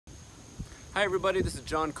Hi everybody, this is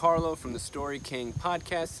John Carlo from the Story King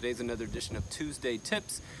podcast. Today's another edition of Tuesday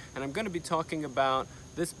Tips, and I'm going to be talking about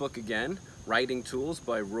this book again, Writing Tools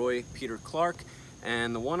by Roy Peter Clarke,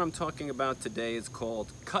 and the one I'm talking about today is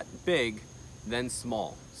called Cut Big, Then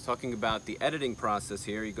Small. He's talking about the editing process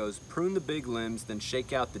here. He goes, prune the big limbs, then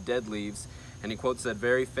shake out the dead leaves, and he quotes that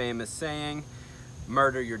very famous saying,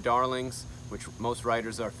 murder your darlings, which most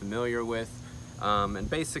writers are familiar with. And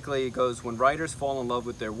basically it goes, when writers fall in love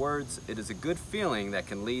with their words, it is a good feeling that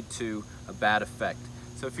can lead to a bad effect.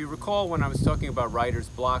 So if you recall when I was talking about writer's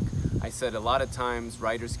block, I said a lot of times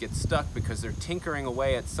writers get stuck because they're tinkering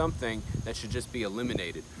away at something that should just be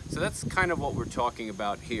eliminated. So that's kind of what we're talking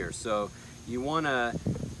about here. So you want to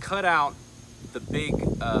cut out the big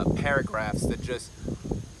paragraphs that just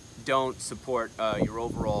don't support your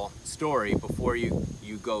overall story before you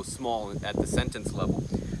go small at the sentence level.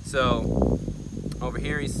 So over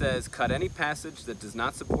here he says, cut any passage that does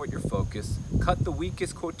not support your focus, cut the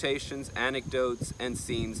weakest quotations, anecdotes, and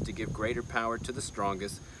scenes to give greater power to the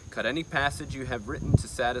strongest, cut any passage you have written to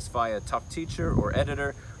satisfy a tough teacher or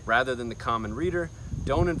editor rather than the common reader,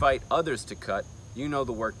 don't invite others to cut, you know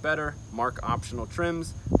the work better, mark optional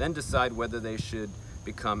trims, then decide whether they should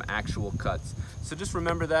become actual cuts. So just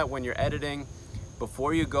remember that when you're editing,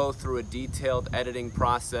 before you go through a detailed editing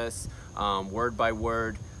process, word by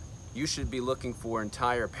word, you should be looking for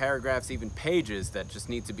entire paragraphs, even pages that just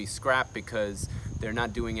need to be scrapped because they're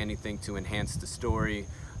not doing anything to enhance the story.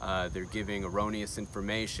 They're giving erroneous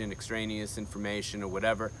information, extraneous information, or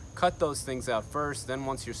whatever. Cut those things out first. Then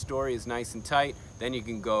once your story is nice and tight, then you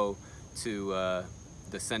can go to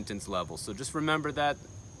the sentence level. So just remember that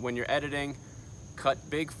when you're editing, cut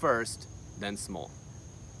big first, then small.